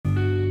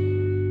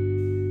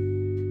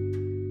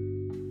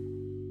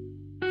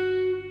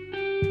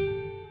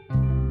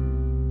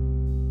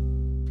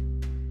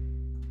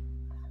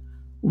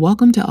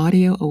Welcome to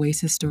Audio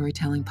Oasis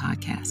Storytelling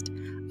Podcast,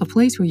 a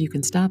place where you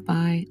can stop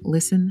by,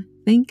 listen,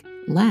 think,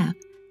 laugh,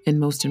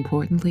 and most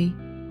importantly,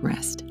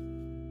 rest.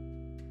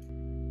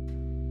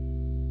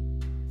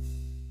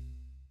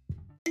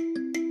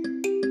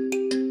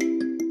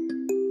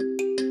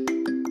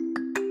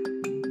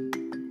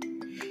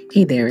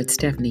 Hey there, it's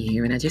Stephanie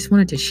here, and I just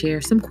wanted to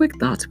share some quick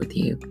thoughts with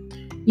you.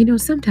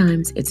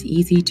 Sometimes it's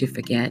easy to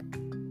forget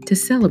to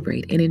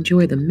celebrate and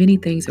enjoy the many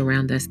things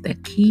around us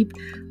that keep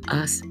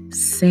us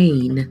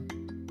sane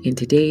in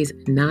today's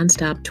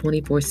nonstop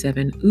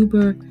 24/7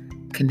 Uber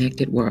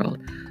connected world.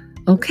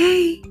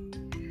 Okay,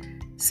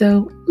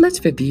 so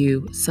let's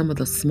review some of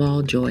the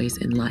small joys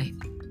in life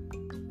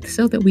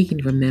so that we can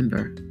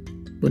remember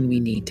when we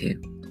need to.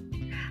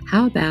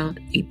 How about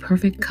a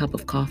perfect cup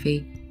of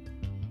coffee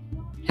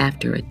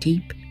after a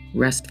deep,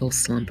 restful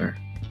slumber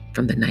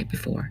from the night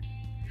before?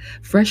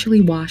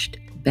 Freshly washed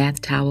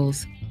bath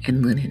towels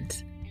and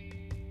linens,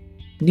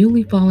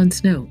 newly fallen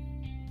snow,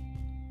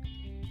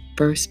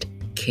 first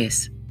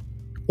kiss,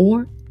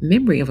 or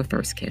memory of a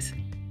first kiss,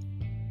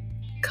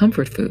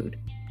 comfort food,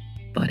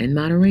 but in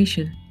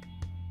moderation,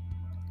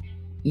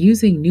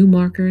 using new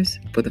markers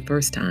for the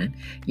first time,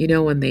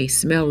 when they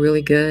smell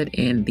really good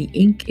and the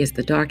ink is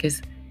the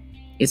darkest,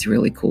 it's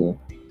really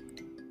cool.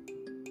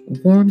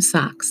 Warm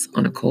socks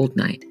on a cold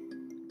night,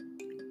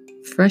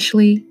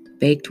 freshly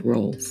baked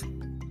rolls,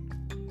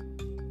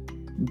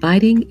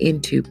 biting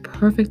into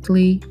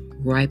perfectly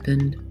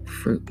ripened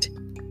fruit,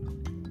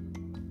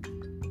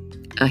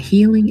 a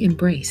healing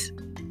embrace,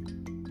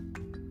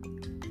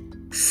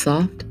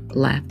 soft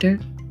laughter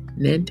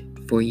meant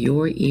for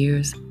your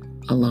ears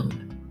alone.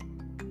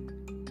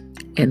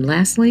 And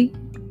lastly,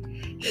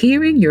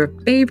 hearing your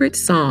favorite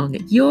song,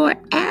 your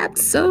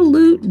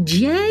absolute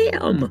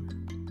jam,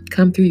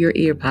 come through your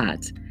ear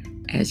pods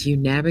as you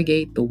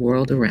navigate the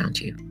world around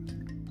you.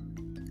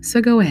 So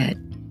go ahead.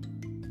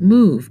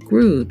 Move,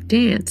 groove,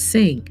 dance,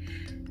 sing,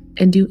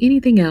 and do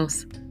anything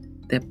else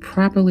that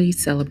properly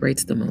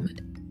celebrates the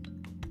moment.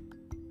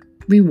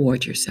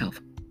 Reward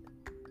yourself.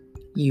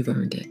 You've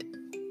earned it.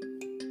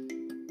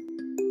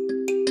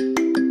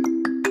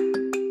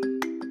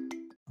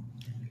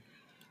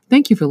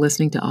 Thank you for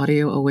listening to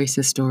Audio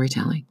Oasis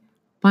Storytelling.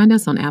 Find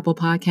us on Apple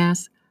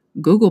Podcasts,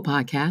 Google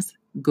Podcasts,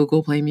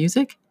 Google Play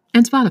Music,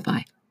 and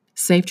Spotify.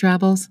 Safe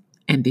travels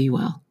and be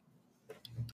well.